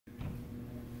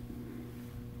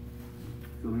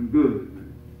Feeling good, man.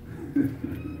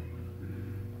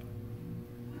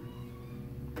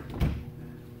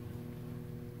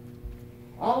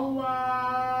 Allahu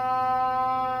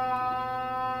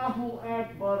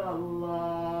Akbar,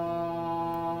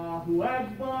 Allahu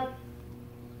Akbar.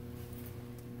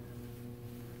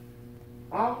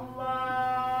 Allahu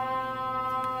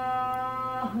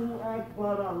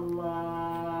Akbar,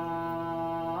 Allahu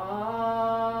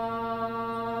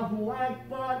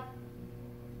Akbar.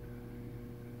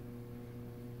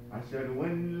 Ashhadu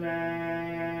an la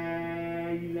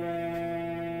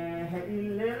ilaha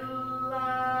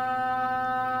illallah.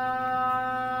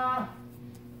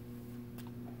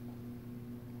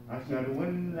 Ashhadu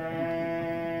an la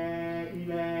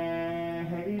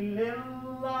ilaha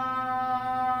illallah.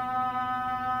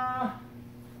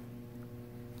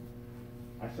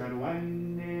 Ashhadu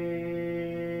anna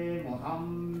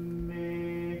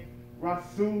Muhammad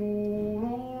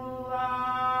Rasulullah.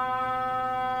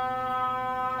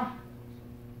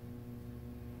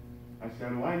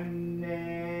 Ashhadu anna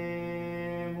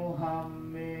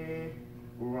Muhammad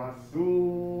Rasulullah.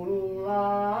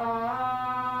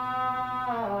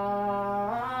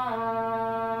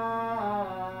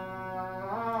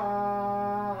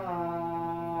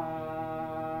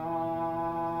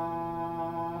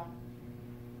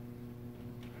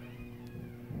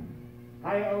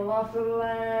 Hay Allah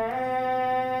Salat.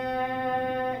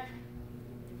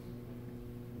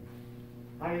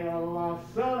 Hay Allah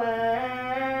Salat.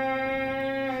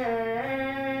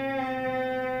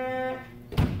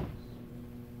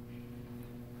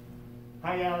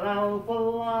 Hay Allah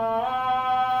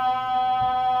Falah.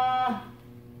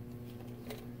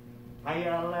 Hay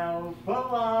Allah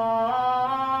Falah.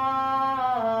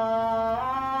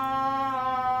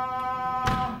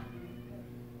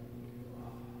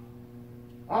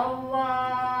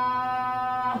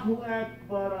 Allahu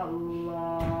Akbar,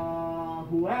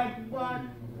 Allahu Akbar.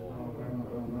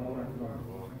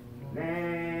 La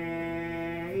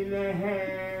ilaha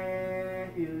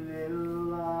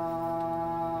illallah.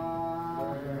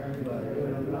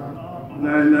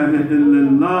 La ilaha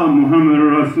illallah Muhammad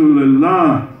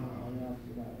Rasulullah.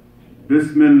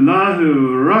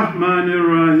 Bismillahir Rahmanir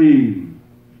Rahim.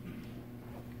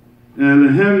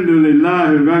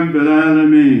 Alhamdulillahi Rabbil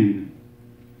Alameen.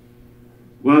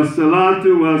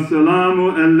 Wassalatu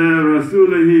wassalamu ala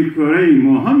rasulihi kareem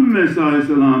Muhammad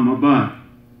sallallahu abad.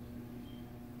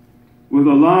 With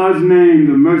Allah's name,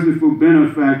 the merciful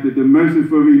benefactor, the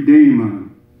merciful redeemer.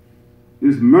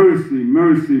 This mercy,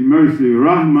 mercy, mercy,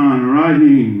 Rahman,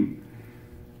 Rahim.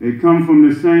 They come from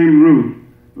the same root.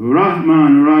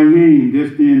 Rahman, Rahim,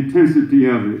 just the intensity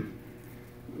of it.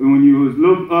 When you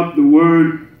look up the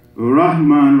word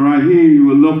Rahman, Rahim, you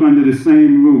will look under the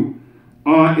same root.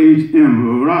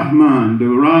 R-H-M, Rahman, the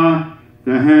Ra,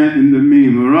 the Ha, and the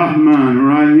Mim, Rahman,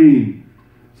 Rahim.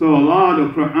 So Allah, the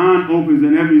Quran opens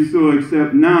in every surah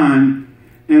except 9,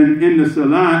 and in the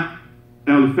Salat,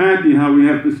 Al-Fatiha, we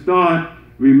have to start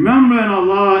remembering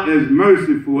Allah as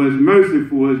merciful, as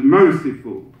merciful, as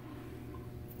merciful.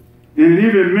 And it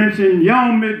even mentioned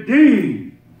Yawm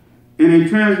al-Din, and they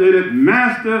translated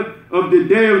Master of the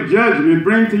Day of Judgment.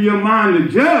 Bring to your mind the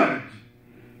judge.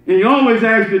 And you always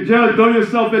ask the judge, throw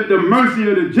yourself at the mercy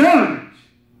of the judge.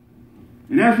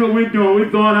 And that's what we're doing. We're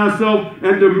throwing ourselves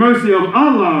at the mercy of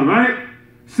Allah, right?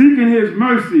 Seeking His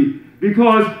mercy,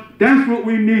 because that's what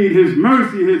we need, His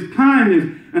mercy, His kindness.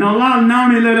 And Allah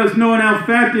now let us know in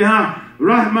Al-Fatiha,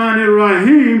 Rahmanir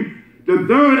Rahim, the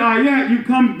third ayat, you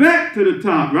come back to the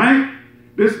top, right?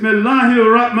 Bismillahir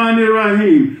Rahmanir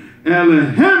Rahim.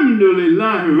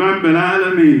 Alhamdulillahi Rabbil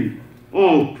Alameen.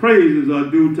 All praises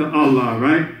are due to Allah,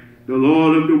 right? The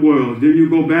Lord of the worlds. Then you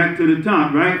go back to the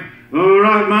top, right?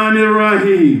 Ar-Rahmanir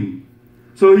Rahim.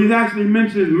 So He actually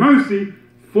mentions mercy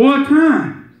 4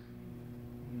 times.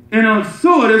 In a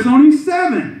surah, there's only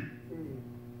 7.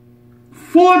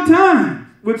 4 times,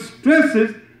 which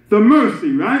stresses the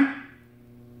mercy, right?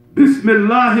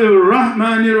 Bismillahir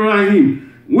Rahmanir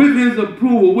Rahim. With His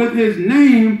approval, with His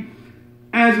name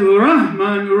as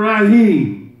Rahman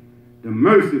Rahim. The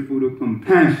merciful, the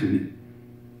compassionate.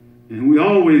 And we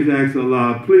always ask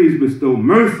Allah, please bestow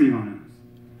mercy on us.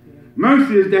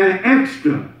 Mercy is that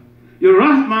extra. Your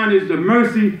Rahman is the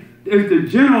mercy, is the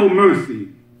general mercy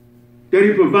that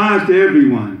He provides to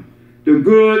everyone. The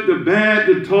good, the bad,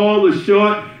 the tall, the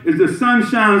short, is the sun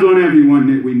shines on everyone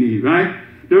that we need, right?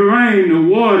 The rain, the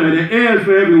water, the air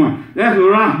for everyone. That's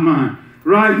Rahman.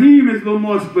 Rahim is a little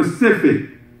more specific.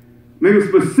 Maybe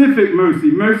specific mercy,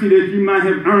 mercy that you might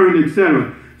have earned,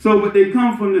 etc. So, but they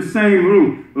come from the same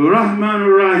root, Rahman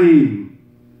Rahim.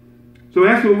 So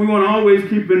that's what we want to always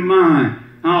keep in mind,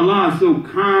 how Allah is so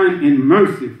kind and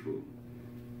merciful.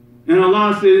 And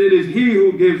Allah said it is He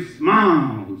who gives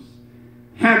smiles,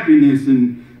 happiness,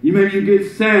 and maybe you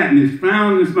get sadness,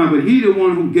 frowns and smiles, but He the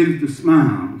one who gives the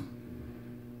smiles.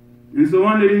 And so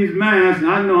under these masks,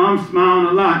 I know I'm smiling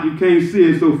a lot. You can't see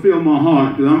it, so feel my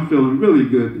heart, because I'm feeling really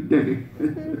good today.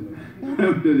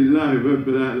 Alhamdulillah,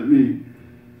 Rabbil Alameen.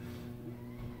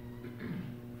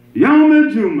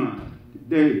 Juma'h,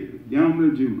 today,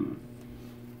 Juma'h.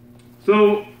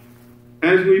 So,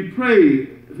 as we pray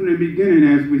from the beginning,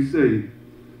 as we say,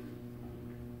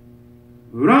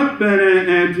 Rabbana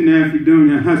atina fid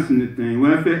dunya hasanatan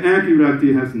wa fil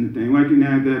akhirati hasanatan wa qina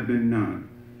adhaban nar.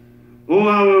 O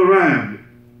our Rabb,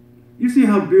 you see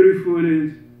how beautiful it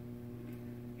is?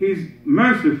 He's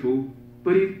merciful,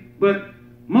 but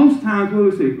most times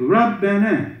we say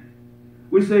Rabbana.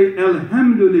 We say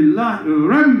Alhamdulillah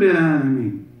Rabbil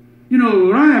Alameen. You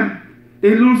know, Rabb,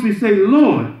 they loosely say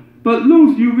Lord, but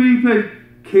loose you read say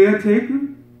caretaker,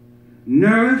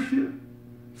 nourisher,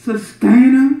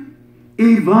 sustainer,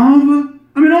 evolver.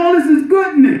 I mean, all this is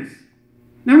goodness.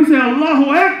 Now we say Allahu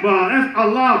Akbar, that's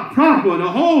Allah proper, the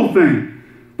whole thing.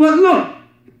 But look,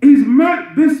 He's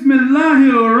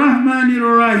Bismillahir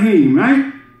Rahmanir Rahim,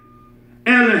 right?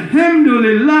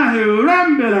 Alhamdulillahi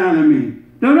Rabbil Alameen.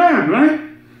 The Rabb, right?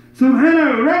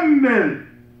 Subhana Rabbil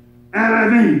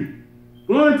Alameen.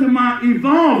 Glory to my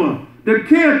evolver, the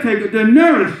caretaker, the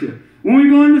nourisher. When we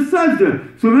go into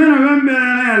sajda, Subhana Rabbil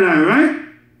Alameen, right?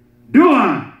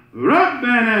 Dua,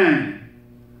 Rabbana.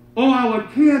 Or our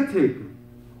caretaker,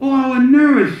 or our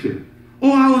nourisher,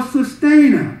 or our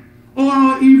sustainer, or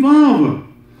our evolver.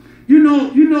 You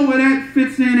know where that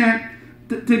fits in at?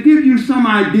 To give you some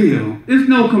idea. There's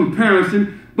no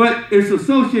comparison, but it's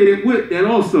associated with that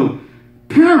also.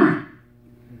 Parent.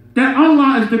 That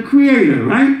Allah is the creator,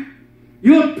 right?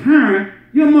 Your parent,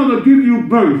 your mother give you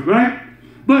birth, right?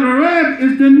 But Rabb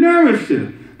is the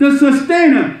nourisher, the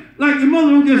sustainer. Like your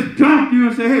mother will just drop you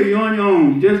and say, hey, you're on your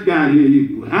own. Just got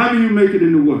here. How do you make it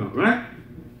in the world, right?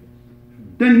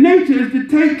 The nature is to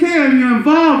take care of you,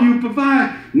 involve you,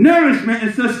 provide nourishment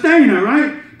and sustainer,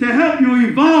 right? To help you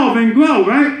evolve and grow,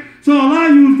 right? So Allah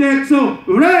used that. So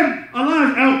Rabb,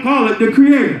 Allah is call it the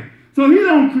creator. So He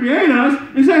don't create us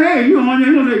and say, hey, you're on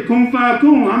your own. He'll say, kun fa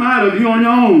kun, I'm out of you on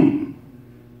your own.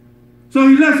 So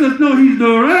He lets us know He's the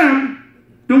Rabb,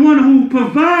 the one who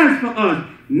provides for us,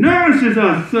 nourishes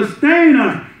us, sustains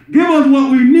us, give us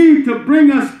what we need to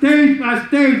bring us stage by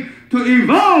stage to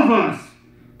evolve us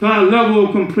to our level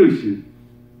of completion.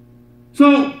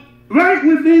 So right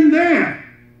within there,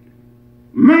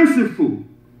 merciful,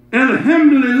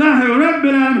 Alhamdulillah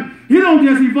Rabbil Alameen. He don't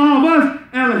just evolve us,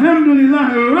 Alhamdulillah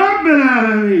Rabbil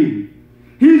Alameen.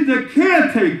 He's the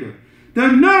caretaker, the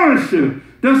nourisher,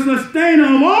 the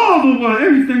sustainer of all the world.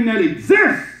 Everything that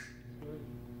exists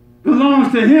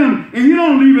belongs to Him, and you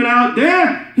don't leave it out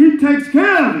there. He takes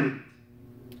care of it.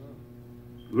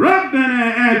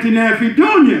 Rabbana atina fid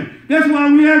dunya. That's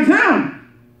why we ask Him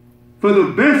for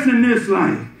the best in this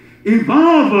life.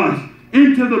 Evolve us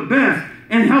into the best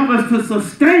and help us to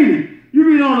sustain it. You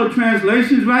read all the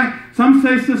translations, right? Some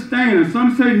say sustainer,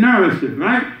 some say nourisher,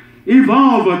 right?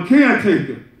 Evolver,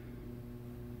 caretaker.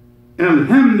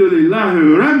 Alhamdulillah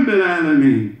Rabbil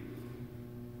Alameen.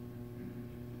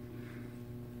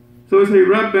 So we say,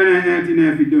 Rabbana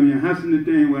atina fid dunya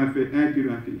hasanatan wa fil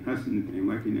akhirati hasanatan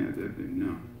wa qina adhaban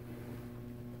nar.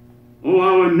 O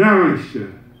our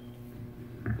nourisher,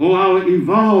 O our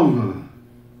evolver,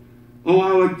 O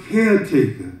our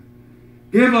caretaker,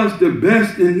 give us the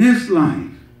best in this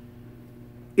life.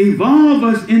 Evolve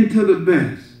us into the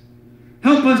best.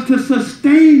 Help us to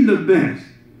sustain the best.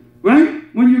 Right?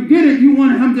 When you get it, you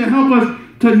want Him to help us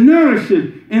to nourish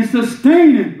it and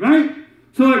sustain it, right?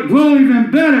 So it grows even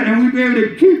better and we be able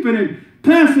to keep it and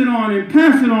pass it on and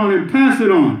pass it on and pass it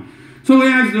on. So we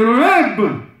ask the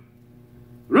Rabb,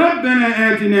 Rabbana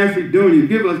atina fid dunya,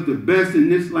 give us the best in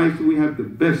this life so we have the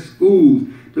best schools,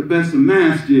 the best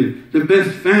masjid, the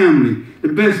best family, the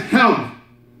best health,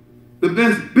 the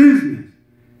best business,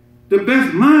 the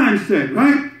best mindset,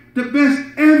 right? The best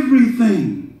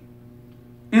everything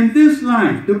in this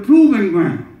life, the proving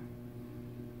ground.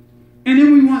 And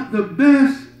then we want the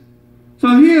best.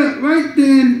 So here, right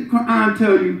there in the Quran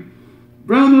tell you,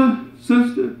 brother,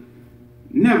 sister,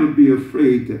 never be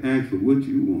afraid to ask for what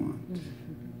you want.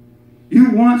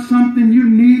 You want something, you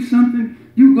need something,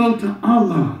 you go to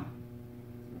Allah.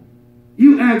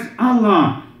 You ask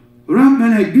Allah,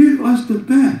 Rabbana, give us the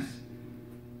best.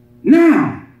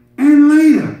 Now and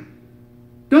later.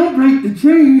 Don't break the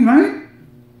chain, right?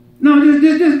 No,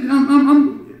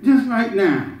 just right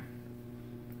now.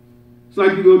 It's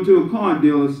like you go to a car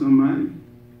dealer or somebody.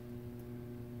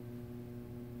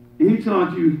 and he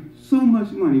charged you so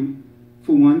much money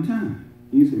for one time.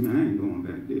 And you say, man, I ain't going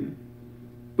back there.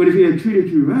 But if he had treated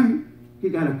you right, he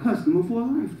got a customer for a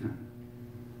lifetime.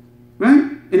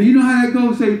 Right? And you know how that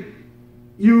goes? Say,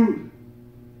 you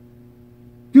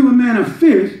give a man a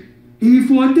fish, he eat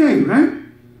for a day, right?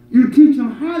 You teach him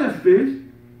how to fish,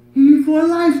 he eat for a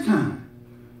lifetime.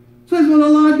 So that's what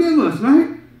Allah give us,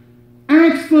 right?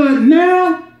 Ask for it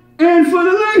now and for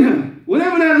the later.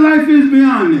 Whatever that life is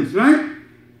beyond this, right?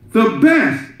 The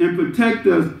best, and protect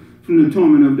us from the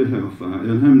torment of the hellfire.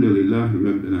 Alhamdulillah,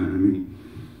 Rabbil Alameen.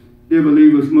 Dear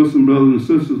believers, Muslim brothers and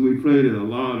sisters, we pray that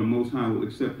Allah, the Most High, will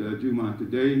accept our Juma'h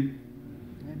today,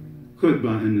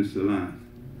 khutbah and the salat,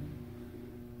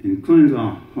 and cleanse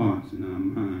our hearts and our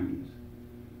minds,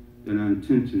 that our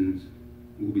intentions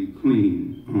will be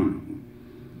clean, honorable.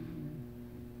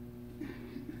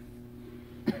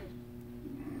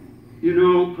 You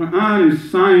know, Quran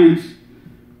is science.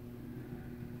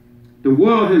 The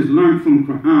world has learned from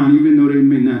Quran, even though they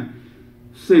may not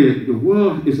say it. The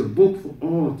world is a book for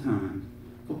all time,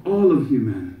 for all of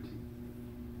humanity.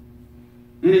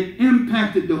 And it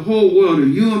impacted the whole world, the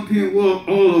European world,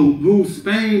 all over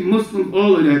Spain, Muslims,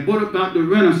 all of that. What about the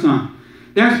Renaissance?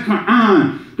 That's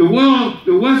Quran. The world,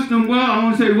 the Western world, I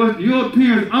want to say the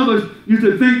Europeans, others used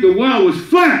to think the world was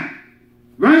flat,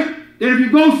 right? That if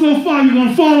you go so far, you're going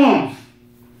to fall off.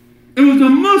 It was the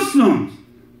Muslims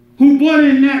who brought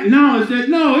in that knowledge that,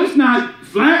 no, it's not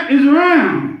flat, it's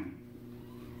round.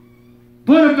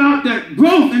 What about that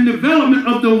growth and development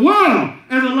of the world?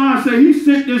 As Allah said, He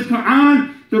sent this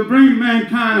Quran to bring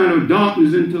mankind out of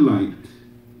darkness into light.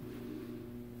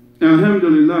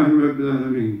 Alhamdulillah, Rabbil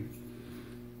Alameen.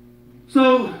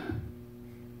 So,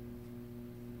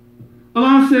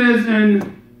 Allah says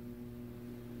in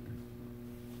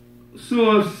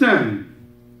Surah 7,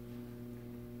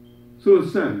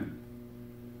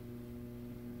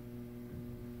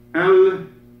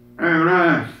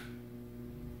 Al-Araf,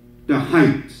 the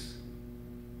heights.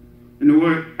 And the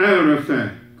word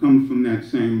Arafat comes from that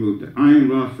same root, the Ayin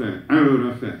Rafat,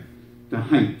 Arafat, the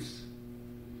heights.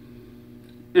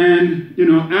 And, you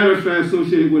know, Arafat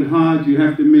associated with Hajj, you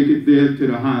have to make it there to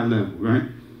the high level, right?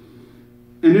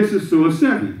 And this is Surah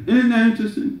 7. Isn't that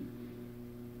interesting?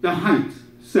 The heights,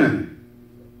 7.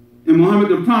 And Muhammad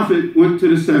the Prophet went to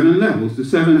the 7 levels, the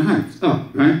 7 heights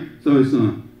up, right? So it's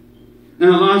on.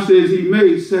 And Allah says He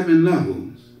made 7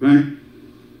 levels, right?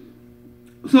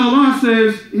 So Allah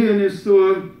says here in this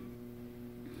surah,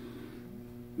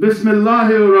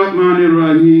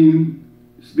 Bismillahir-Rahmanir-Rahim.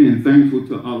 It's being thankful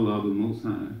to Allah, the Most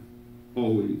High,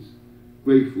 always.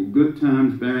 Grateful, good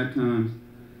times, bad times.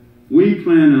 We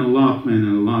plan and Allah plan,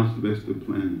 and Allah's the best of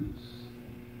planners.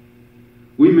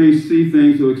 We may see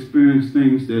things or experience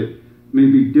things that may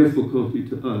be difficulty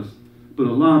to us, but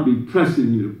Allah be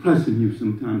pressing you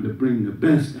sometimes to bring the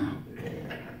best out.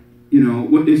 You know,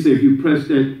 what they say, if you press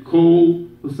that coal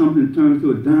or something turns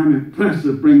to a diamond, press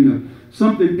to bring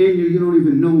something in you don't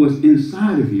even know what's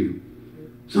inside of you.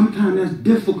 Sometimes that's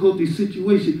difficulty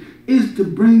situation is to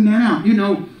bring that out. You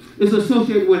know, it's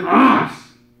associated with us.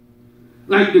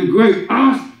 Like the great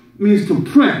us means to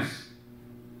press.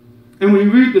 And when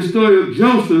you read the story of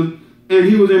Joseph, and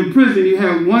he was in prison, he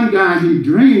had one guy, he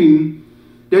dreamed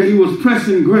that he was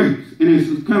pressing grapes. And it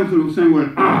comes from the same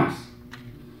word, us.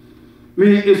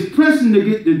 Meaning it's pressing to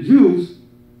get the juice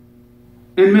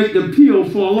and make the peel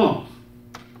fall off.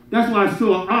 That's why I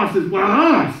saw us is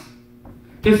us.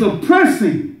 It's a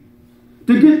pressing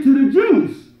to get to the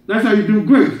juice. That's how you do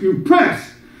grapes. You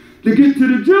press to get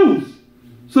to the juice.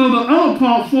 So the other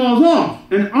part falls off,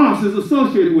 and us is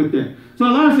associated with that. So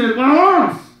Allah says,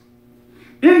 us.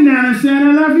 Inna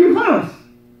insana lafi khusr.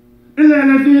 Illa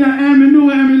alladhina amanu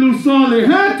wa amilu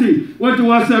salihati wa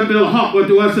tawasaw bil haqq wa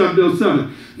tawasaw bil sabr.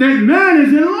 That man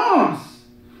is in loss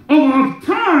over a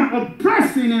time of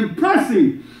pressing and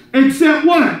pressing, except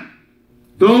what?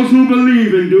 Those who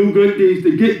believe and do good deeds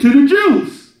to get to the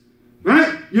juice.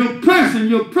 Right? You're pressing.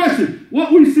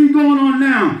 What we see going on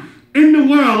now in the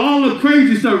world, all the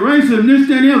crazy stuff, racism, this,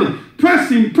 that, and the other.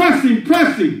 Pressing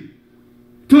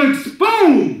to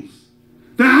expose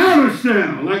the outer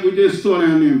shell, like we just saw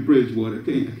down there in Bridgewater.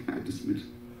 Okay, I just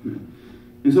mentioned,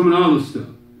 and some of the other stuff.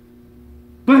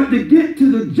 But to get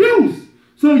to the juice,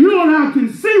 so you and I can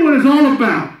see what it's all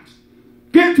about.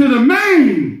 Get to the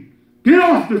main. Get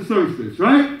off the surface,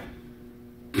 right?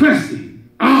 Pressing,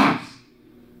 us.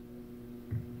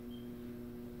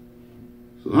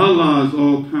 So Allah is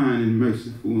all kind and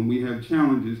merciful. When we have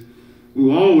challenges, we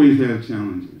will always have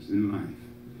challenges in life.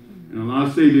 And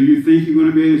Allah say, do you think you're going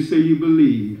to be able to say you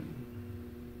believe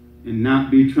and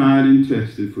not be tried and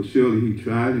tested? For surely He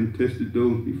tried and tested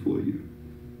those before you.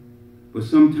 but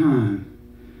sometimes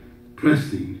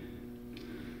pressing.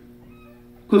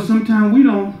 Because sometimes we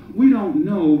don't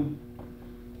know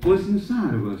what's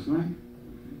inside of us, right?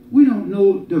 We don't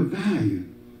know the value.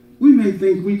 We may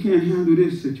think we can't handle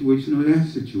this situation or that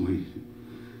situation.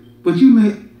 But you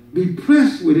may be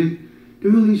pressed with it to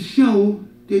really show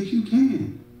that you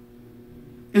can.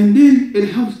 And then it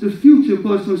helps the future,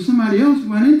 because when somebody else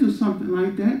run into something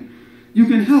like that, you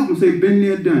can help them say, been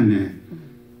there, done that.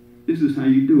 This is how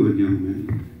you do it, young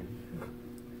man.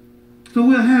 So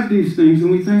we'll have these things,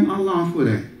 and we thank Allah for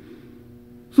that.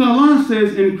 So Allah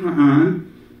says in Quran,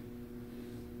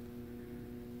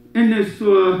 in this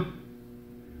surah,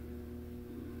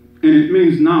 and it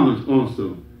means knowledge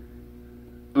also,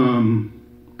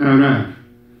 Araf.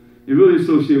 It really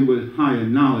associated with higher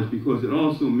knowledge because it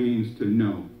also means to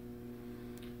know.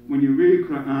 When you read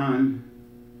Quran,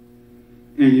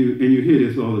 and you hear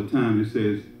this all the time, it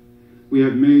says, we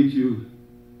have made you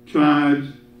tribes,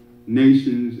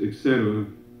 nations, etc.,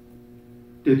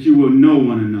 that you will know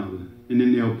one another. And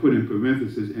then they'll put in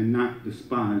parentheses, and not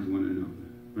despise one another,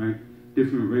 right?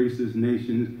 Different races,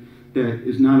 nations. That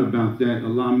is not about that.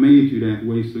 Allah made you that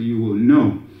way so you will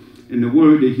know. And the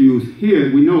word that's used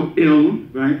here, we know ilm,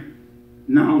 right?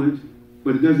 Knowledge,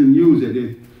 but it doesn't use it.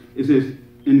 It says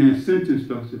in that sentence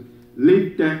structure,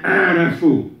 Lita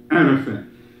arafu, arafat,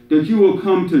 that you will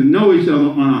come to know each other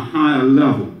on a higher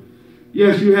level.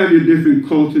 Yes, you have your different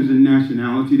cultures and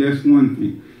nationality, that's one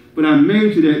thing. But I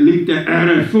made you that Lita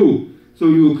arafu, so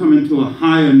you will come into a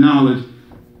higher knowledge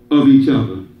of each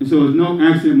other. And so it's no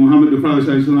accident Muhammad the Prophet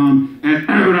ﷺ at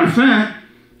Arafat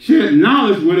shared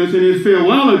knowledge with us in his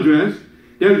farewell address.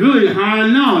 That's really higher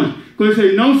knowledge. Because it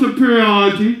says no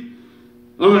superiority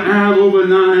of an Arab over a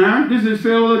non-Arab. This is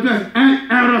farewell address at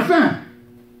Arafat.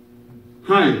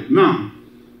 Higher mountain.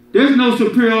 There's no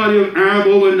superiority of Arab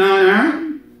over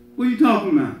non-Arab. What are you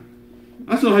talking about?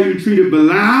 I saw how you treated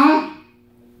Bilal.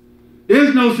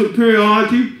 There's no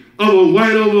superiority of a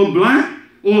white over a black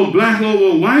or a black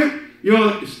over a white.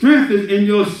 Your strength is in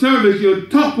your service, your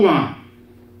taqwa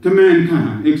to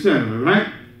mankind, etc., right?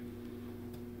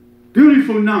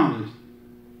 Beautiful knowledge.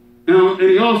 And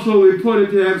he also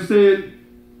reported to have said,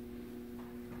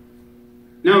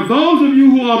 now those of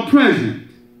you who are present,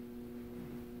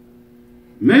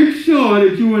 make sure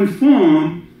that you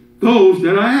inform those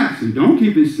that are absent. Don't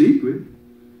keep it secret.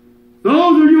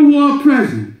 Those of you who are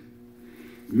present,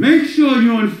 make sure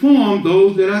you inform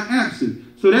those that are absent.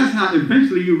 So that's how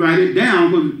eventually you write it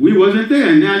down, because we wasn't there,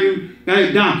 and now you got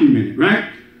it documented, right?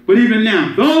 But even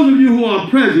now, those of you who are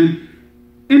present,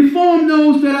 inform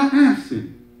those that are absent.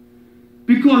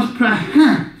 Because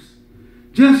perhaps,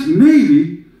 just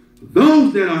maybe,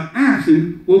 those that are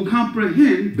absent will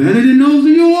comprehend better than those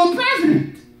of you who are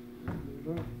present.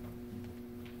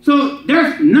 So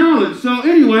that's knowledge. So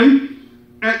anyway,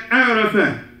 at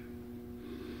Arafat.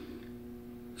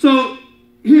 So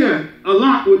here, a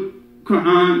lot with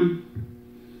Quran,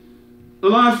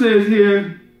 Allah says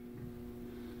here,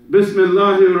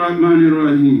 Bismillahir Rahmanir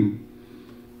Rahim,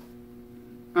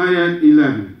 Ayat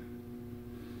 11,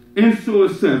 in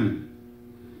Surah 7.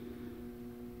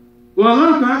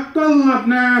 وَلَقَدْ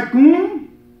خَلَقْنَاكُمْ,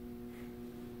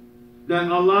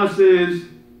 that Allah says,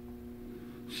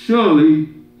 surely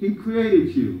He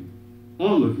created you,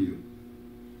 all of you.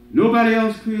 Nobody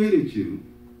else created you.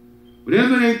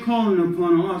 Whatever they're calling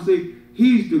upon, Allah says,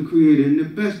 He's the creator and the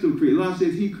best of creators. Allah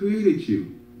says He created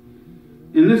you.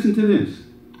 And listen to this.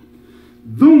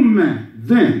 Thumma,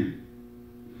 then.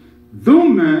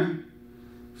 Thumma,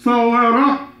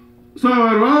 sawarakum,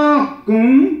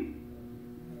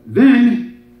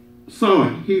 then saw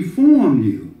it. He formed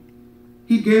you.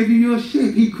 He gave you your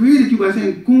shape. He created you by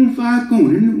saying, kun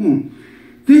fayakun, in the womb.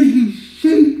 Then He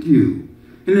shaped you.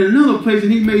 And in another place,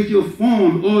 and He made your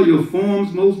forms, all your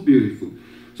forms most beautiful.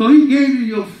 So He gave you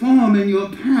your form and your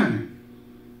pattern.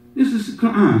 This is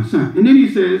Quran, son. And then He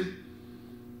says,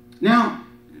 now,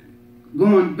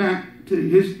 going back to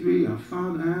history, our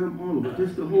father Adam, all of it,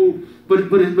 just the whole,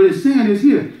 but it's saying this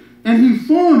here. And He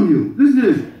formed you. Listen to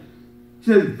this. It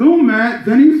says, Dhumma,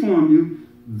 then He formed you.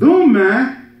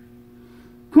 Dhumma,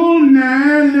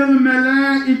 kulna lil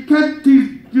malaikati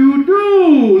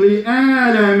judu li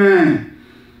Adam.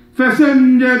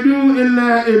 فَسَجَّدُوا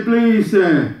إِلَّا إِبْلِيسَ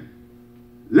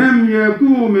لَمْ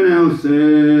يَكُونْ مِنَ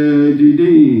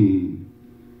السَّاجِدِينَ.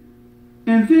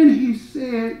 And then He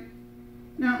said,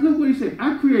 now look what He said,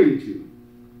 I created you.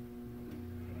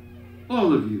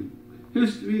 All of you.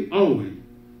 History, always.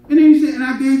 And then He said, and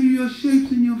I gave you your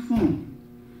shapes and your form.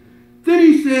 Then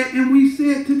He said, and we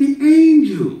said to the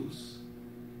angels.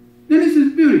 Now this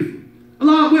is beautiful.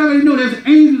 Allah, we already know there's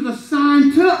angels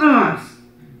assigned to us.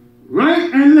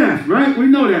 Right and left, right? We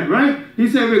know that, right? He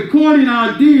said recording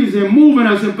our deeds and moving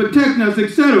us and protecting us,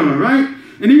 etc., right?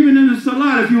 And even in the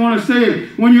salat, if you want to say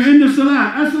it, when you're in the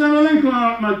salat, Assalamu alaikum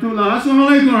wa rahmatullah, Assalamu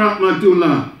alaikum wa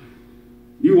rahmatullah.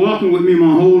 You walking with me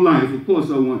my whole life. Of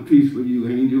course I want peace for you,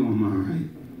 angel on my right.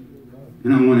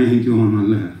 And I want an angel on my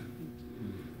left.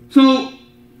 So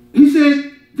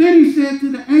then he said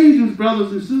to the angels,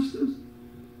 brothers and sisters,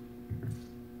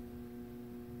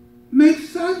 make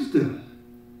sajda.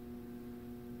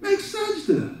 Make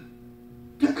sajda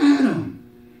to Adam.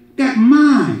 That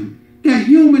mind, that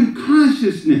human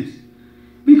consciousness.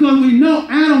 Because we know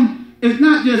Adam is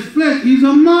not just flesh, he's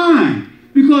a mind.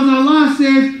 Because Allah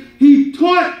says he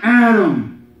taught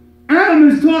Adam. Adam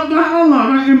is taught by Allah,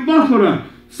 right? In Baqarah.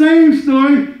 Same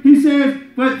story. He says,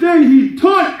 but then he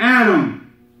taught Adam.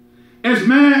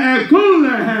 Asma'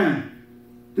 kullaha,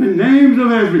 the names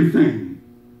of everything.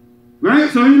 Right?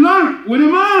 So he learned with a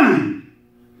mind.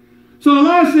 So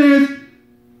Allah says,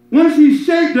 once he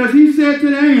shaped us, he said to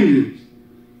the angels,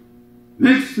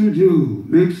 make sujood,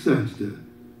 make sajda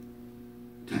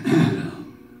to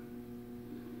Adam.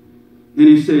 And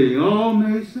he said, they all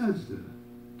made sajda.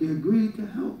 They agreed to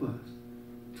help us,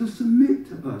 to submit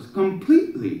to us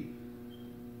completely.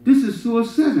 This is Surah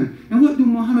 7. And what do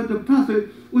Muhammad the Prophet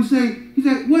would say? He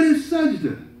said, what is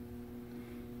sajda?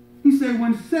 He said,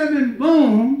 when 7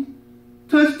 bones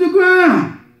touch the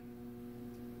ground.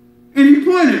 And he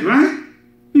pointed, right?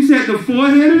 He said the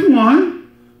forehead is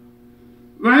 1,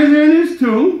 right hand is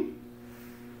 2,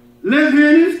 left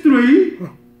hand is 3,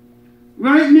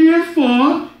 right knee is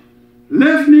 4,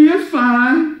 left knee is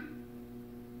 5,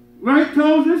 right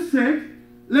toes is 6,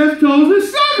 left toes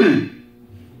is 7.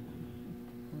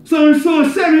 So in Surah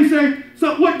 7, he said,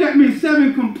 so what that means,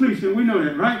 7 completion. We know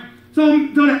that, right? So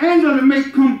the angels are to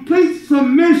make complete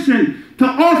submission, to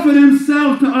offer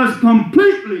themselves to us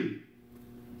completely.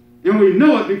 And we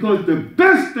know it because the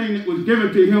best thing that was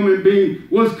given to a human being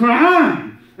was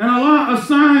Quran. And Allah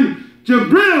assigned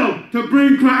Jibril to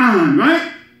bring Quran,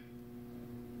 right?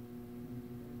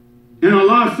 And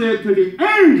Allah said to the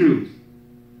angels,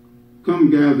 come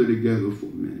gather together for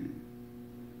me.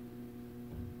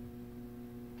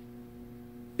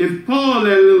 If Paul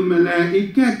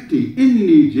al-malaikati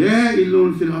inni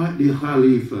ja'ilun fil ardi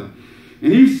khalifa,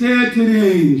 and he said to the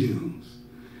angels,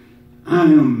 I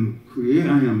am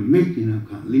making a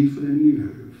khalifa in the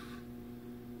earth.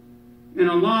 And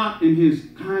Allah, in his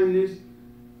kindness,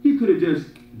 he could have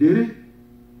just did it,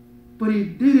 but he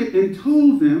did it and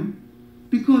told them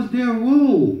because their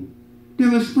role, their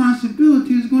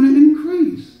responsibility is going to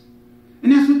increase.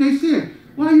 And that's what they said.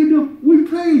 Why are you doing? We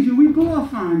praise you, we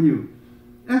glorify you.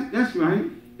 That's right.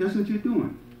 That's what you're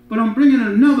doing. But I'm bringing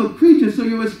another creature, so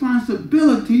your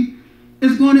responsibility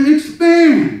is going to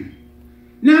expand.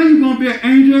 Now you're going to be an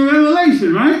angel of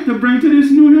revelation, right? To bring to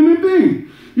this new human being.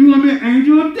 You're going to be an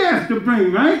angel of death to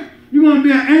bring, right? You're going to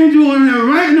be an angel on their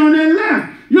right and on their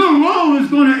left. Your role is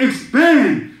going to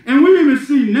expand. And we even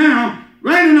see now,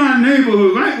 right in our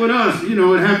neighborhood, right with us, you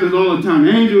know, it happens all the time.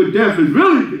 The angel of death is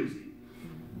really busy.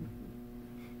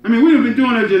 I mean, we've been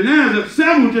doing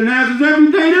several janazas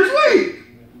every day this week.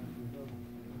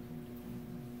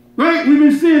 Right? We've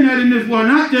been seeing that in this world,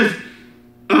 not just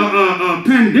a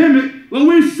pandemic, but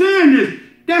we're seeing this.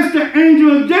 That's the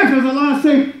angel of death, as Allah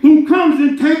says, who comes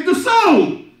and takes the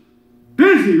soul.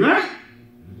 Busy, right?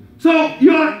 So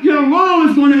your role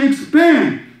is going to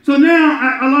expand. So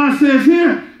now Allah says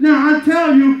here, now I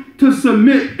tell you to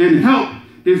submit and help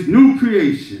this new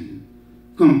creation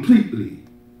completely.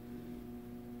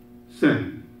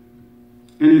 7.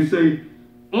 And they say,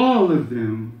 all of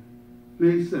them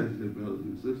made sajda, brothers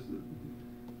and sisters.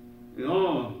 They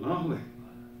all, Allahu Akbar.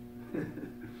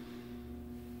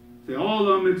 Say all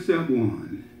of them except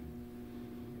one.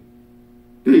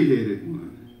 Big-headed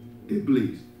one.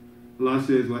 Iblis. Allah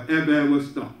says, well, Abba was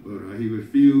stakbara. He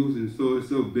refused and saw it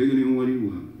so bigger than what he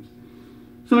was.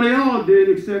 So they all did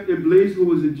except Iblis, who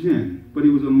was a jinn, but he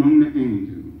was among the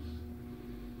angels.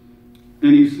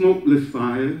 And he smokeless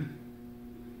fire.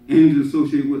 Angels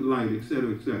associated with light,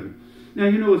 etc., etc. Now,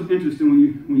 you know what's interesting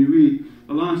when you read,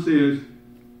 Allah says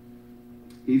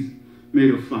he's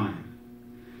made of fire.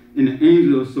 And the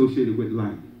angels are associated with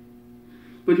light.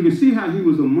 But you can see how he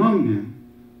was among them.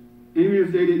 And even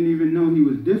if they didn't even know he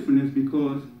was different, it's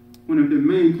because one of the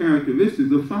main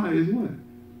characteristics of fire is what?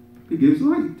 It gives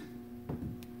light.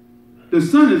 The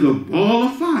sun is a ball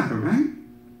of fire, right?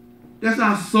 That's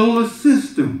our solar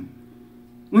system.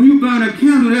 When you burn a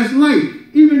candle, that's light.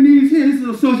 Even these here, this is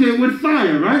associated with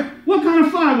fire, right? What kind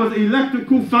of fire was it?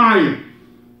 Electrical fire.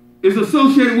 It's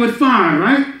associated with fire,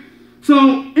 right?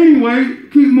 So, anyway,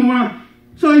 keep moving on.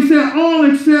 So he said, all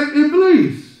except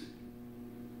Iblis.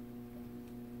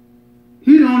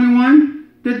 one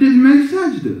that didn't make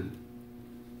sajda.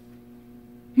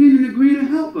 He didn't agree to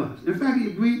help us. In fact, he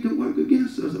agreed to work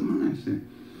against us, a mindset.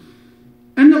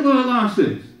 And look what Allah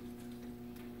says.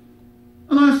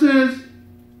 Allah says,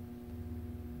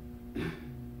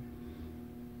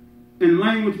 in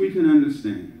language we can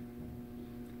understand,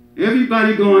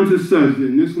 everybody going to sajda,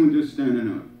 and this one just standing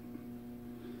up.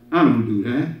 I don't do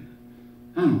that.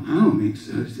 I don't make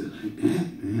sajda like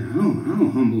that, man. I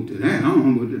don't humble to that. I don't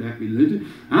humble to that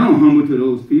religion. I don't humble to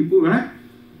those people, right?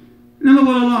 And then look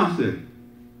what Allah says.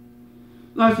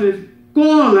 Allah says,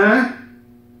 Qala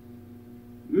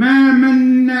ma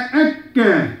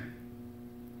manna'aka.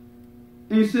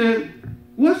 And he said,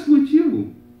 what's with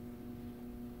you?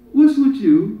 What's with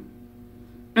you?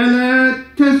 Ela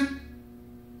tasjuda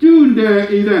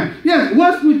idha. Yes,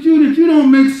 what's with you that you don't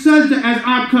make sajda as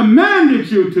I commanded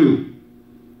you to?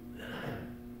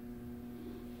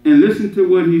 And listen to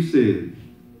what he said.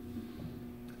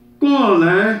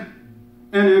 Qala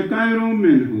ana khayru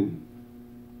minhu.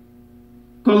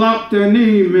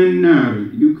 Khalaqtani min nar.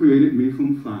 You created me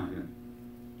from fire.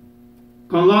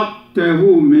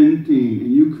 Khalaqtahu min tin.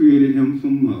 And you created him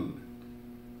from mud.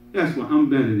 That's why I'm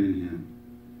better than him.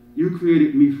 You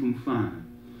created me from fire.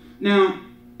 Now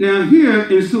here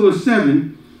in Surah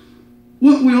 7,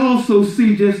 what we also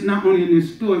see, just not only in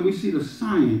this story, we see the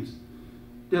science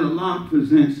that Allah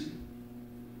presents.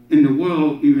 In the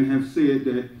world even have said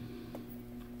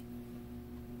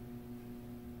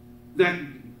that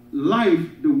life,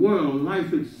 the world,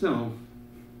 life itself,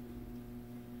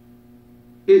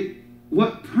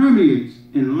 what permeates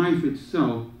in life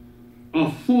itself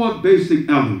are 4 basic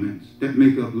elements that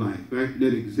make up life, right?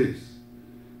 That exist.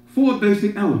 4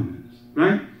 basic elements,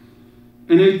 right?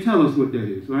 And they tell us what that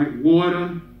is, right?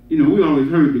 Water, we always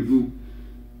heard the group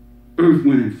earth,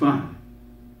 wind, and fire.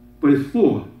 But it's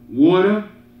 4. Water,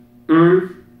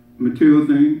 earth, material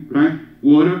thing, right?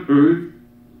 Water, earth,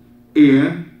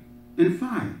 air, and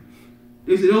fire.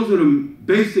 They say those are the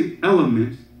basic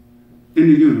elements in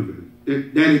the universe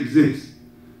that exist.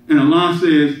 And Allah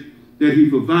says that He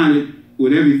provided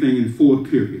with everything in 4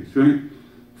 periods, right?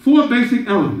 4 basic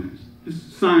elements. This is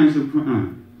the science of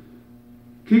Quran.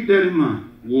 Keep that in mind.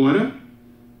 Water,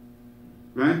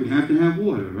 right? We have to have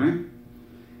water, right?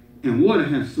 And water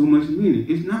has so much meaning.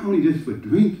 It's not only just for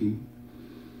drinking.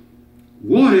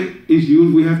 Water is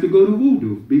used, we have to go to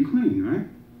wudu, be clean, right?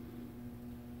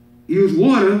 Use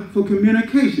water for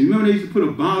communication. Remember they used to put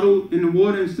a bottle in the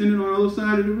water and send it on the other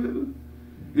side of the river?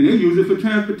 And they use it for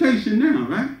transportation now,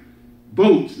 right?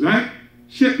 Boats, right?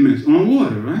 Shipments on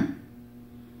water, right?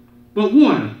 But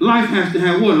water, life has to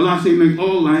have water. Allah says make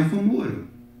all life from water.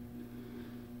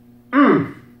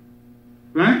 Earth,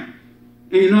 right?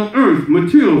 And earth,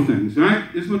 material things, right?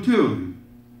 It's material things.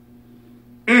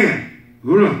 Air,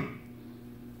 ruh.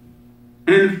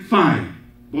 And fire,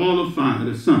 ball of fire,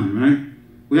 the sun, right?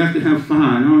 We have to have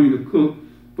fire, not only to cook,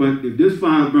 but if this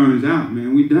fire burns out,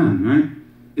 man, we done, right?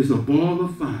 It's a ball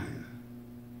of fire,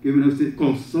 giving us it's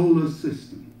called solar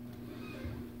system.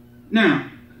 Now,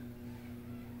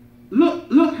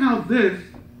 look how this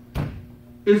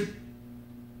is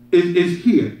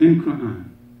here in Quran.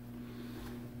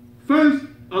 First,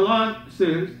 Allah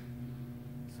says,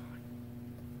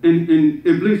 and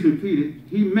Iblis repeated,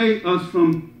 He made us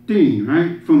from tin,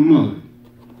 right? From mud.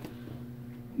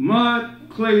 Mud,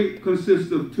 clay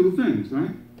consists of 2 things,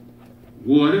 right?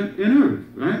 Water and earth,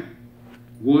 right?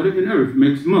 Water and earth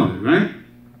makes mud, right?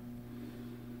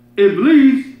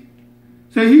 Iblis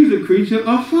say he's a creature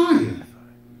of fire.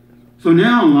 So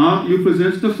now Allah, you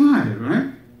possess the fire,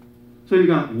 right? So you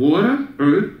got water,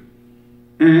 earth,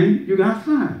 and you got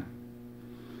fire.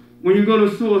 When you go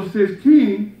to Surah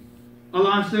 15,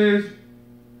 Allah says,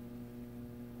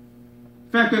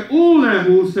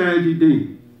 فَكَأُولَهُ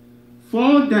سَاجِدِينَ.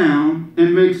 Fall down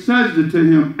and make sajda to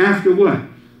him after what?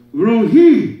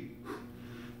 Ruhi.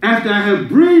 After I have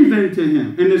breathed into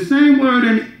him. And the same word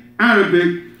in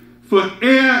Arabic for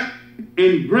air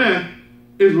and breath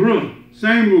is ruh.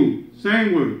 Same root,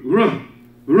 same word. Ruh,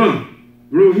 ruh,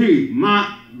 ruhi,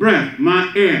 my breath,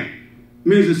 my air.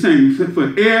 Means the same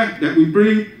for air that we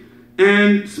breathe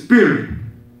and spirit.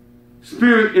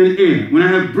 Spirit and air. When I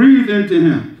have breathed into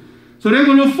him. So there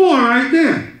go the 4 right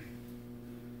there.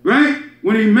 Right?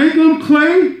 When He make them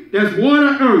clay, that's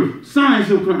water, earth, science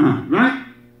of Quran, right?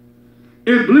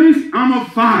 Iblis, I'm a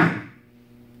fire,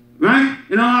 right?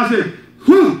 And Allah said,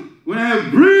 whew, when I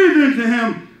have breathed into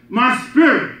him, my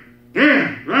spirit,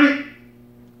 air, right?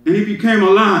 And he became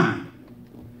alive.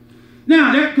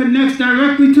 Now that connects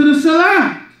directly to the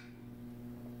salat.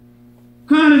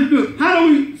 Quran is good. How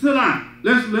do we salat?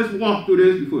 Let's walk through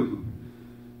this before we go.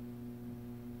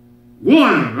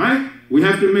 Water, right? We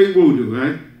have to make wudu,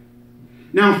 right?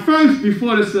 Now first,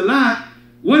 before the salat,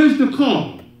 what is the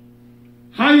call?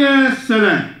 Hayya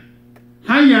salat.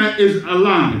 Hayya is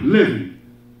alive, living.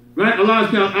 Right? Allah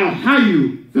is called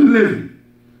al-hayyu, the living.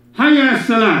 Hayya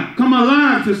salat. Come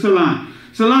alive to salat.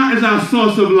 Salat is our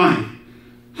source of life.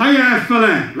 Hayya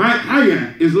salat, right?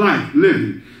 Hayya is life,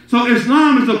 living. So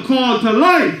Islam is a call to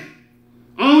life.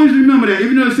 Always remember that.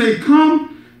 Even though it say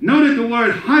come, know that the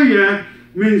word hayya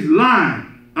means live,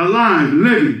 alive,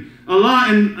 living. Allah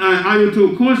in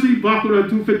Ayatul Kursi, Baqarah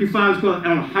 255 is called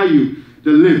al-hayyu,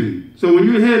 the living. So when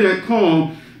you hear that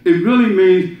call, it really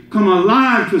means come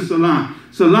alive to salat.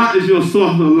 Salat is your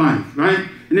source of life, right?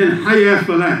 And then hayya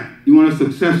salat, you want a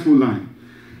successful life.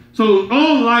 So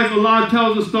all life, Allah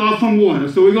tells us start from water.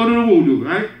 So we go to the wudu,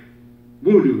 right?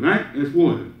 Wudu, right? That's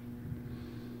water.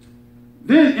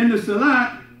 Then in the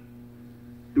salat,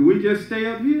 do we just stay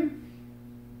up here?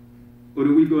 Or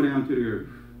do we go down to the earth?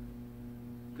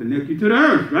 Connect you to the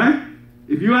earth, right?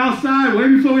 If you're outside, way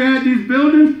before we had these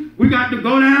buildings, we got to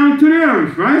go down to the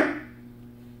earth, right?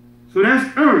 So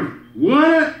that's earth.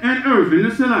 Water and earth in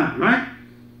the salat, right?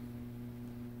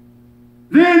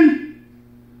 Then,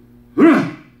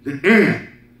 the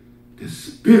air, the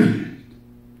spirit,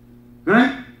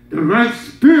 right? The right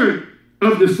spirit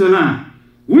of the salat.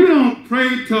 We don't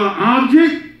pray to an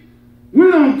object. We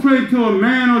don't pray to a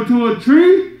man or to a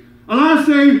tree. Allah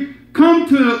say, come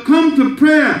to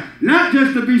prayer, not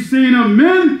just to be seen of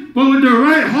men, but with the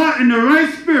right heart and the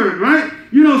right spirit, right?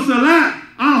 You know, salat,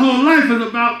 our whole life is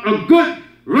about a good,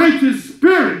 righteous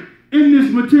spirit in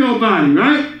this material body,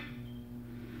 right?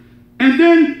 And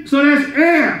then, so that's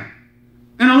air.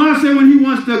 And Allah said when he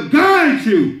wants to guide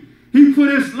you, he put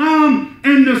Islam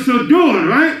in the sudur,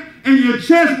 right? In your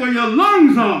chest where your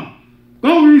lungs are.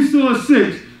 Go read Surah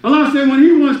 6. Allah said when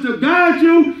he wants to guide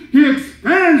you, he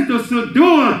expands the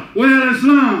sudur with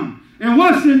Islam. And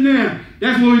what's in there?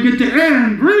 That's where we get the air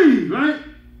and breathe, right?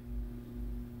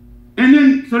 And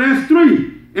then, so that's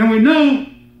 3. And we know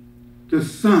the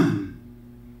sun,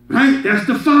 right? That's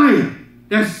the fire.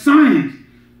 That's science.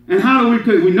 And how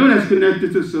do we know that's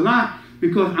connected to salat?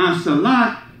 Because our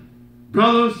salat,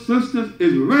 brothers, sisters,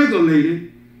 is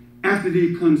regulated after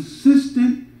the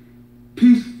consistent,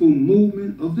 peaceful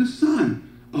movement of the sun.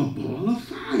 A ball of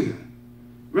fire,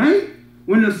 right?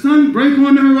 When the sun breaks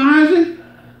on the horizon,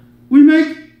 we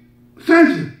make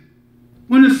fajr.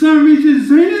 When the sun reaches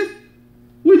zenith,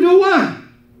 we do what?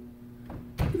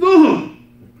 Dhuhr.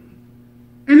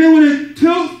 And then when it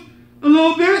tilts a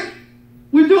little bit,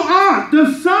 we do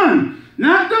the sun.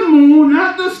 Not the moon,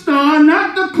 not the star,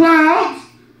 not the clouds.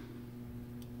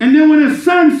 And then when the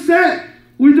sun sets,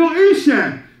 we do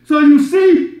Isha. So you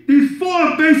see these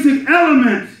 4 basic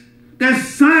elements. That's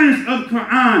science of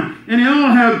Quran. And they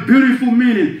all have beautiful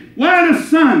meaning. Why the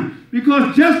sun?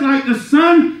 Because just like the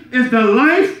sun is the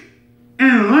life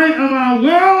and light of our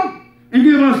world and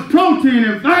give us protein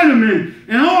and vitamin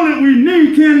and all that we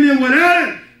need, can't live without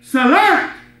it,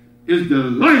 salat is the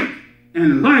light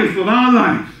and life of our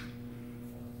life.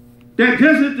 That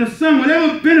just as the sun,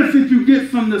 whatever benefit you get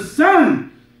from the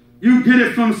sun, you get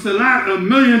it from salat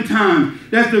 1,000,000 times.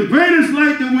 That's the greatest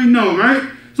light that we know, right?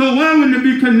 So why wouldn't it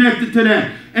be connected to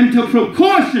that? And to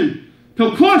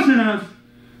caution us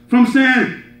from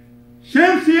saying,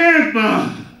 Shamsi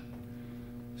Akbar,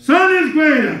 sun is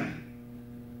greater.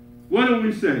 What do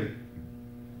we say?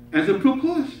 As a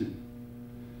precaution.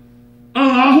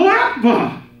 Allahu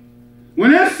Akbar.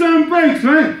 When that sun breaks,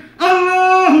 right?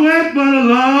 Allahu Akbar,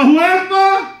 Allahu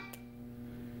Akbar.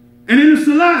 And in the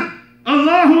salat,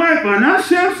 Allahu Akbar, not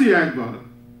Shamsi Akbar.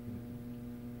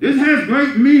 This has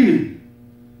great meaning.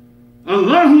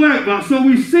 Allahu Akbar. So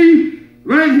we see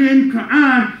right here in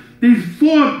Quran these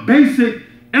 4 basic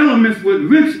elements with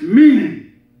rich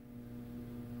meaning.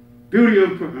 Beauty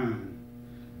of Quran.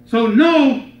 So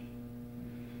know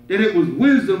that it was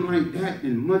wisdom like that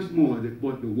and much more that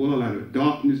brought the world out of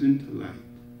darkness into light.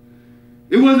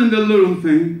 It wasn't the little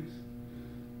things.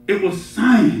 It was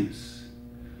science,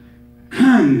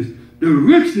 kindness, the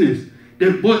richness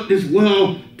that brought this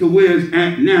world to where it's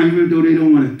at now, even though they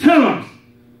don't want to tell us.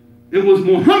 It was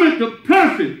Muhammad the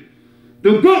prophet,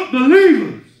 the good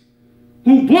believers,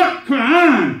 who brought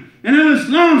Quran and then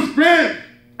Islam spread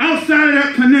outside of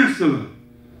that peninsula,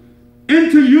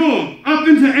 into Europe, up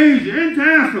into Asia, into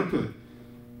Africa,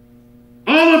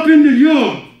 all up into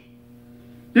Europe.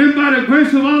 Then by the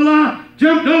grace of Allah,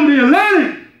 jumped over the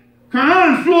Atlantic.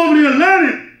 Quran flew over the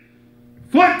Atlantic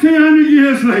 1,400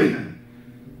 years later.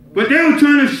 But they were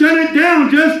trying to shut it down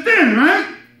just then, right?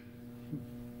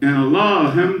 And Allah,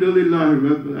 alhamdulillah,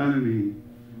 Rabbil Alameen,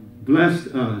 blessed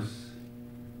us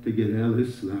to get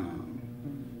El-Islam.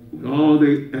 with all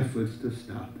their efforts to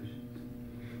stop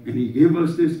it. And he gave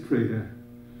us this prayer,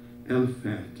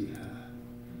 El-Fatiha.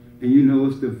 And you know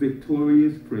it's the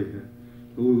victorious prayer.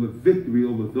 It was a victory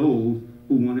over those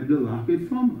who wanted to lock it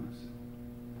from us.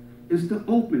 It's the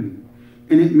opening.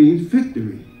 And it means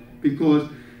victory. Because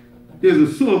there's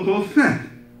a surah called Fath.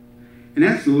 And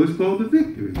that surah is called the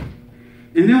victory.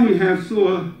 And then we have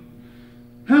surah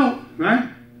help, right?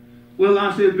 Well,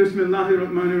 Allah says,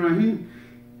 Bismillahirrahmanirrahim.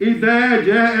 إِذَا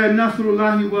جَاءَ نَصْرُ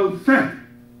اللَّهِ وَالْفَتْحُ.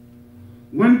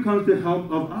 When comes the help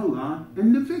of Allah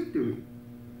and the victory?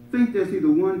 I think that's either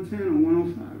 110 or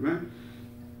 105, right?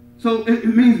 So it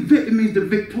means the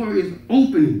victorious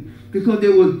opening. Because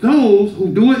there were those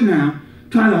who do it now,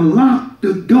 try to lock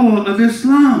the door of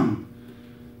Islam.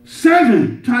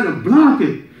 7 try to block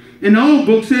it. And the old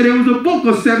book said there was a book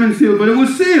of 7 seals, but it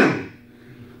was sealed.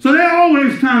 So they're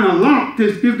always trying to lock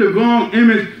this, give the wrong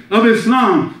image of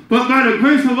Islam. But by the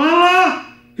grace of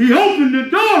Allah, he opened the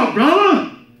door,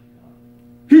 brother.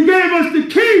 He gave us the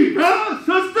key, brother,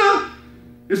 sister.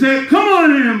 And said, come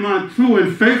on in, my true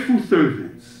and faithful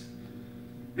servants.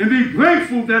 And be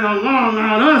grateful that Allah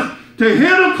allowed us to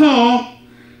hear the call,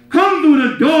 come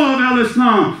through the door of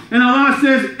Al-Islam. And Allah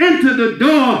says, enter the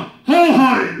door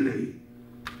wholeheartedly.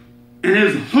 And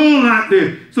there's a whole lot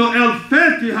there. So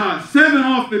Al-Fatiha, 7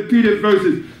 oft repeated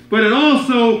verses. But it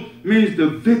also means the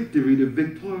victory, the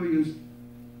victorious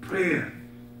prayer.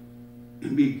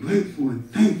 And be grateful and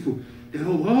thankful that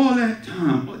over all that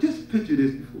time, just picture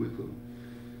this before we go.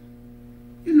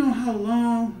 You know how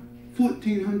long?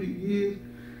 1,400 years.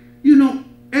 You know,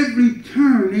 every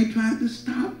turn they tried to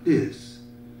stop this.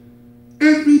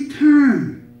 Every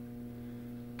turn.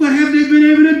 But have they been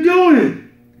able to do it?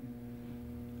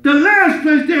 The last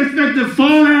place they expect to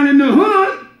fall out in the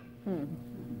hood.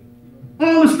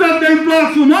 All the stuff they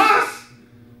blocked from us.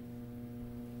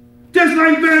 Just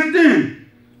like back then.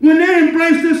 When they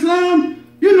embraced Islam,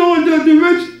 you know what the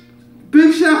rich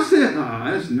Big Shot said?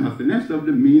 That's nothing. That's of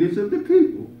the meanest of the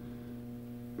people.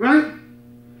 Right?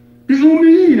 The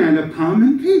Umayyin are the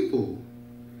common people.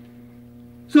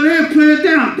 So they'll play it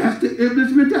down. That's the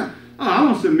Iblis mentality. I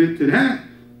don't submit to that.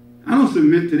 I don't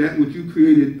submit to that which you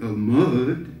created of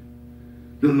mud,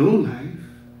 the low life.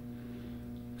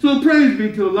 So praise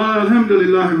be to Allah.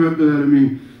 Alhamdulillah Rabbil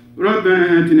Alameen.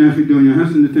 ربنا آتنا في الدنيا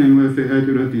حسنة وفي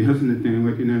الآخرة حسنة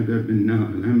وقنا عذاب النار.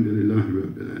 الحمد لله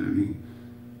رب العالمين.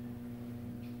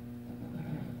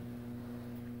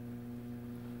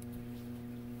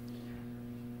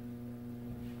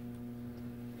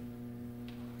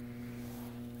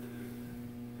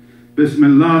 بسم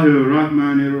الله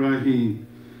الرحمن الرحيم.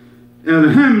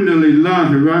 الحمد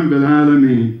لله رب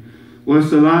العالمين.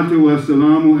 والصلاة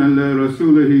والسلام على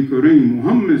رسوله الكريم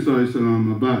محمد صلى الله عليه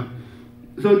وسلم.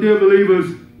 So, dear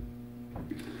believers,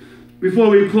 before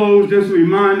we close, just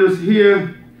remind us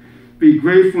here, be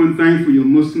grateful and thankful you're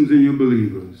Muslims and you're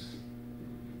believers.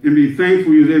 And be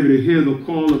thankful you're able to hear the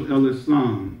call of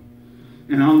El-Islam.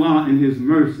 And Allah, in His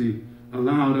mercy,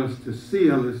 allowed us to see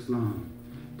El-Islam,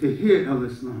 to hear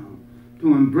El-Islam,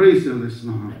 to embrace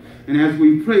El-Islam. And as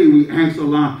we pray, we ask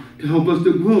Allah to help us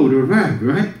to grow, to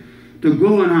right? To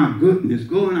grow in our goodness,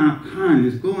 grow in our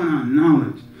kindness, grow in our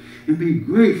knowledge. And be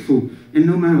grateful. And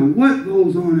no matter what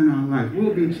goes on in our life,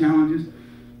 will be challenges,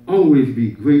 always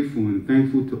be grateful and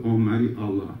thankful to Almighty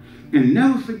Allah. And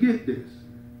never forget this.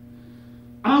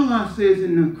 Allah says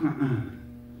in the Quran,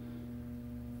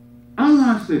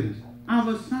 Allah says, I've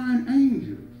assigned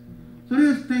angels. So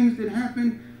there's things that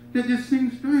happen that just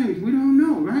seem strange. We don't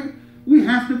know, right? We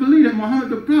have to believe that Muhammad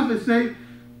the Prophet said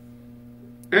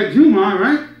at Juma'h,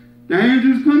 right? The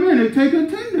angels come in, they take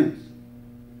attendance.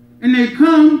 And they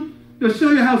come to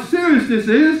show you how serious this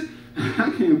is.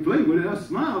 I can't play with it. I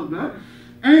smile about it.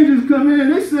 Angels come in,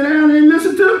 they sit down and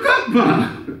listen to the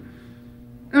khutbah.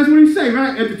 That's what he say,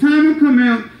 right? At the time they come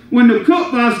in, when the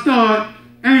khutbah starts,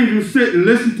 angels sit and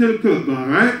listen to the khutbah,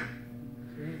 right?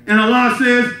 And Allah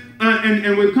says,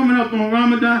 and we're coming up on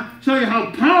Ramadan, show you how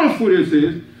powerful this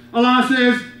is. Allah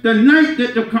says, the night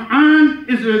that the Quran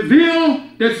is revealed,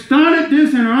 that started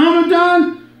this in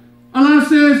Ramadan, Allah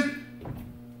says,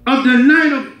 of the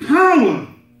night of power,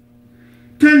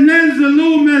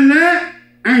 تَنَزَّلُوا مَلَائِكَةُ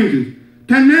angels,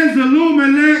 تَنَزَّلُوا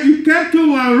مَلَائِكَةُ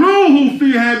وَرُوحُ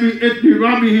فِيهَا بِإِذْنِ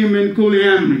رَبِّهِمْ مِنْ كُلِّ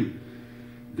أَمْرٍ.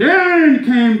 Therein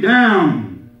came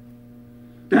down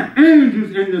the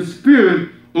angels and the spirit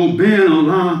obeying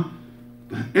Allah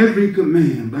by every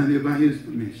command, by His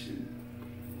permission.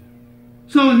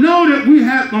 So know that we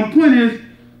have, my point is,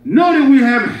 know that we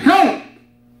have help,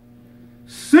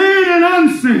 seen and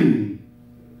unseen.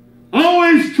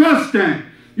 Always trust that.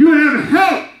 You have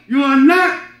help. You are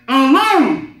not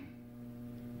alone.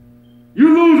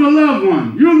 You lose a loved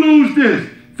one, you lose this.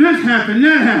 This happened,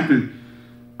 that happened.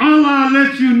 Allah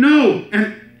lets you know,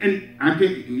 and I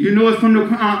can, you know it from the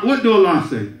Quran. What do Allah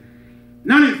say?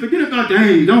 Now forget about the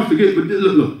angels, don't forget, but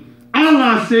look.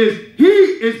 Allah says He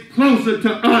is closer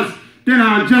to us than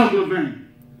our jugular vein.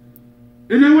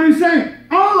 Isn't that what He say?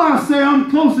 Allah say, I'm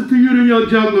closer to you than your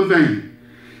jugular vein.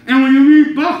 And when you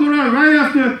read Baqarah, right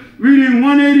after reading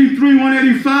 183,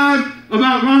 185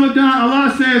 about Ramadan,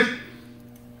 Allah says,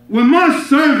 when my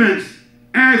servants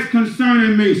ask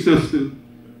concerning me, sister,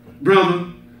 brother,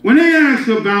 when they ask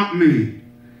about me,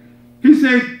 He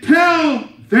said, tell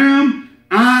them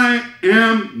I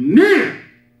am near.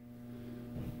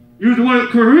 Use the word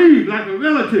qareeb, like a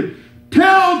relative.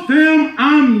 Tell them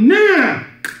I'm near,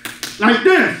 like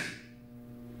this.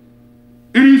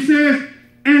 And He says,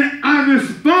 and I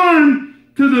respond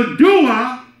to the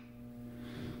dua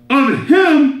of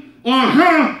him or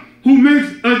her who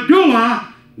makes a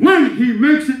dua when he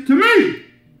makes it to me.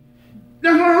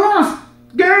 That's what Allah's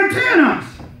guaranteeing us.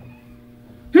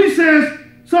 He says,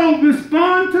 so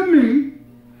respond to me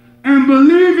and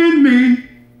believe in me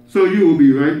so you will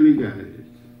be rightly guided.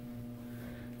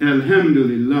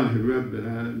 Alhamdulillah Rabbil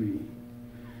Alameen.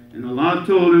 And Allah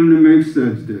told him to make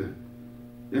sajda.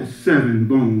 That's 7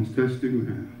 bones touch the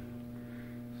ground.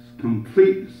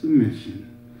 Complete submission.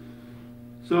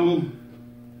 So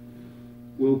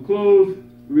we'll close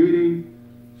reading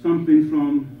something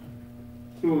from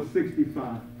Surah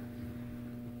 65.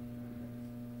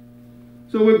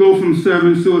 So we'll go from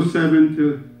Surah 7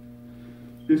 to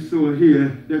this surah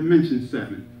here that mentions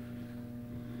 7.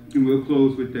 And we'll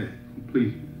close with that.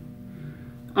 Complete.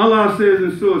 Allah says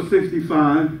in Surah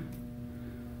 65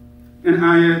 in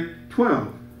ayat 12.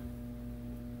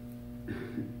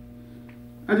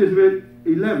 I just read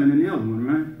 11 in the other one,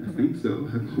 right? I think so.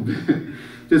 I go back.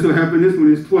 Just so happened this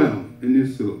one is 12 in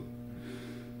this surah.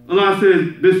 Allah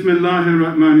says, Bismillahir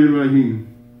Rahmanir Rahim.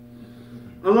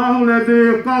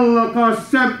 Allahu-Ladhi qallaqa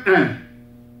sab'a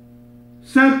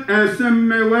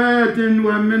samawati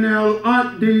wa min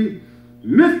al-ardi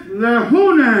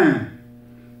mithlahuna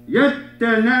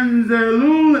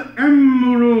yatanazzalu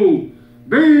al-amru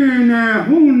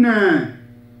baynahuna.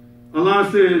 Allah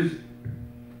says,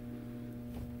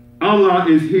 Allah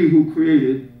is He who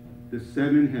created the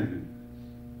 7 heavens.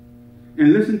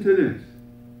 And listen to this.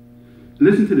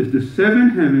 Listen to this. The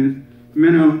 7 heavens,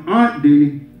 min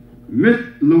al-ardi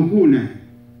mithluhuna,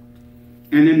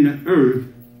 and in the earth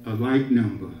a like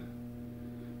number.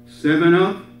 7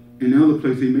 up, in the other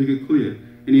place He make it clear.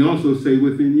 And He also say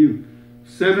within you,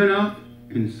 7 up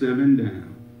and 7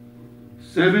 down.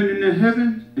 7 in the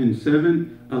heavens and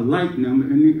 7 a like number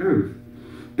in the earth.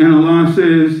 And Allah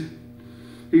says,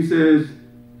 He says,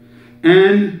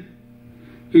 and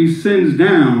He sends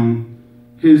down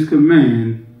His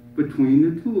command between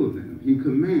the 2 of them. He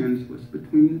commands what's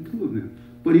between the 2 of them.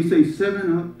 But He says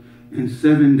 7 up and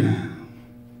 7 down.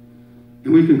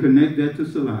 And we can connect that to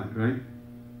Salat, right?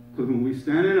 Because when we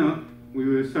standing up, we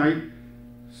recite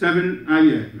 7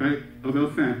 ayat, right? Of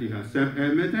El-Fatiha, Sab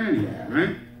al-Mathani,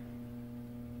 right?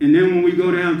 And then when we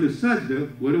go down to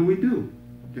Sajda, what do?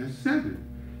 That's 7.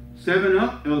 7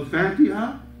 up,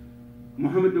 El-Fatiha.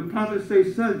 Muhammad the Prophet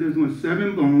says Sajda is when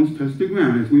 7 bones touch the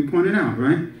ground, as we pointed out,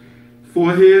 right?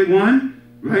 Forehead 1,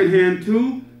 right hand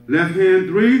 2, left hand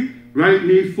 3, right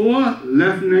knee 4,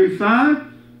 left knee 5,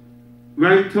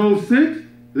 right toe 6,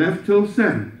 left toe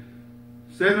 7.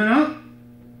 7 up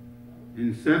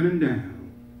and 7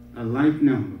 down, a like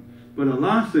number. But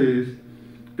Allah says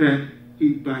that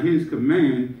He, by His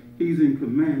command, He's in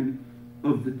command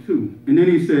of the 2. And then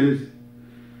He says,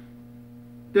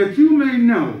 that you may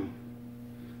know,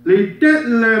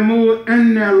 لِتَعْلَمُوا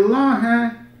أَنَّ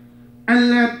اللَّهَ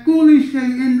عَلَى كُلِّ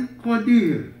شَيْءٍ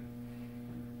قَدِيرٌ,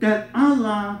 that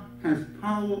Allah has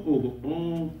power over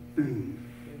all things,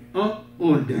 up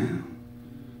or down.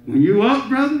 When you up,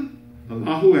 brother,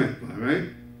 Allahu Akbar, right?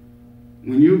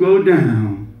 When you go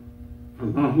down,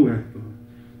 Allahu Akbar.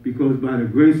 Because by the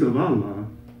grace of Allah,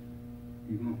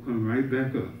 you're going to come right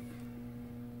back up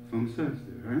from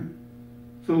sajda, right?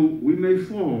 So we may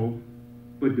fall,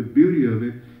 but the beauty of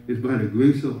it is by the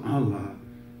grace of Allah,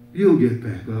 you'll get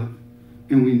back up.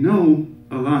 And we know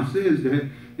Allah says that,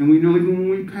 and we know even when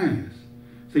we pass.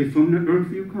 Say, from the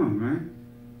earth you come, right?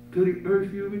 To the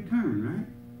earth you return, right?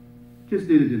 Just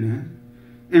did it in that.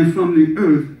 And from the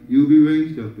earth you'll be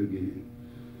raised up again.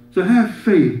 So have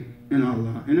faith in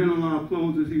Allah. And then Allah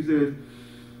closes, He says,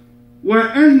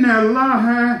 وَإِنَّ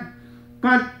اللَّهَ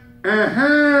قَدْ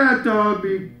أَحَاطَ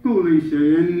بِكُلِّ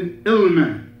شَيْءٍ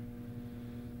عِلْمًا,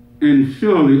 and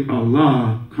surely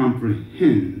Allah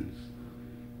comprehends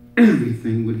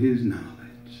everything with His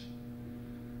knowledge.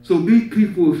 So be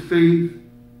people of faith.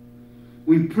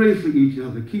 We pray for each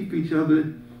other. Keep each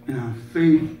other in our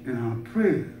faith and our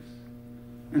prayers.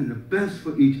 And the best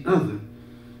for each other.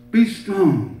 Be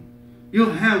strong.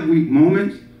 You'll have weak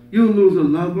moments. You'll lose a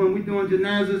loved one. We're doing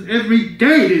janazas every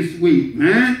day this week,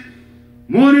 man.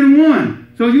 More than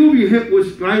one. So you'll be hit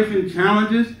with strife and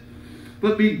challenges.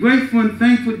 But be grateful and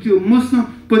thankful that you're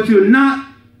Muslim. But you're not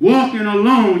walking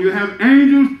alone. You have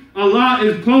angels. Allah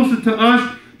is closer to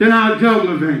us than our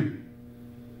jugular vein.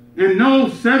 And no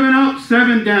 7 up,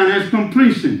 7 down. That's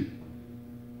completion.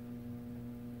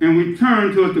 And we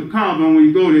turn towards the Kaaba, and when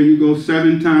you go there, you go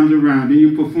 7 times around. Then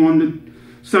you perform the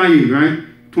Sa'i, right?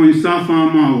 Between Safa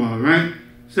and Marwa, right?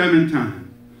 7 times.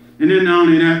 And then not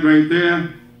only that right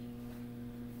there,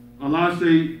 Allah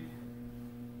say,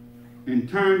 and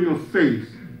turn your face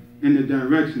in the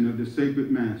direction of the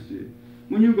sacred masjid.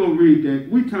 When you go read that,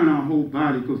 we turn our whole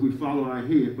body because we follow our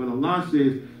head. But Allah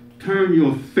says, turn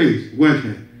your face,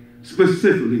 wajha,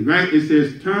 specifically, right? It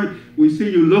says, turn, we see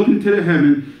you looking to the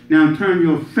heaven, now turn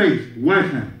your face,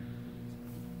 wajha.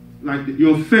 Like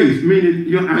your face, meaning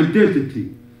your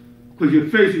identity. Because your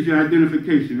face is your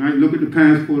identification, right? Look at the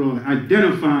passport order.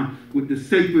 Identify with the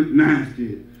sacred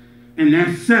masjid. And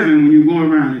that's 7 when you go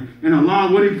around it. And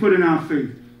Allah, what He put in our face?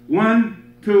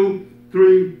 1, 2,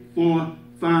 3, 4,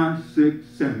 5, 6,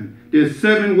 7. There's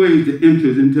 7 ways that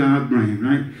enters into our brain,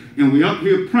 right? And we up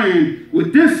here praying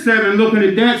with this 7, looking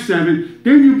at that 7.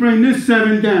 Then you bring this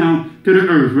 7 down to the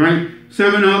earth, right?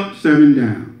 7 up, 7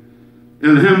 down.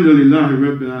 Alhamdulillah,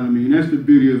 Rabbil Alameen. That's the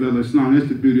beauty of Islam. That's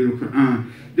the beauty of the Quran.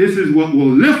 This is what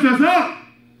will lift us up.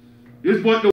 This is what the